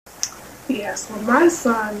Yes, well, my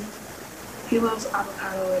son, he loves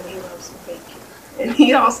avocado and he loves bacon. And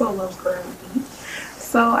he also loves ground beef.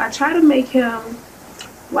 So I try to make him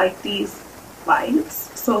like these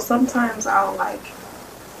bites. So sometimes I'll like,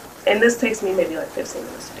 and this takes me maybe like 15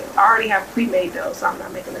 minutes to do. I already have pre-made dough, so I'm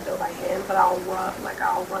not making the dough by hand, but I'll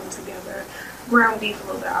run together ground beef, a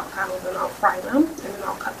little bit of avocados, and I'll fry them, and then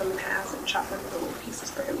I'll cut them in half and chop them into little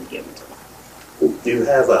pieces for him to give them to me. Do you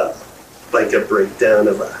have a breakdown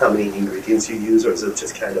of how many ingredients you use, or is it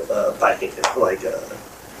just kind of by hand,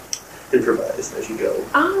 improvised as you go?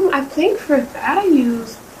 I think for that I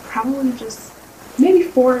use probably just maybe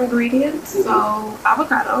 4 ingredients. Mm-hmm. So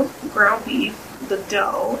avocado, ground beef, the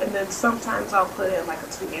dough, and then sometimes I'll put in like a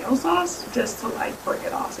tomato sauce just to like bring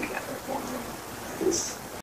it all together for me. Nice.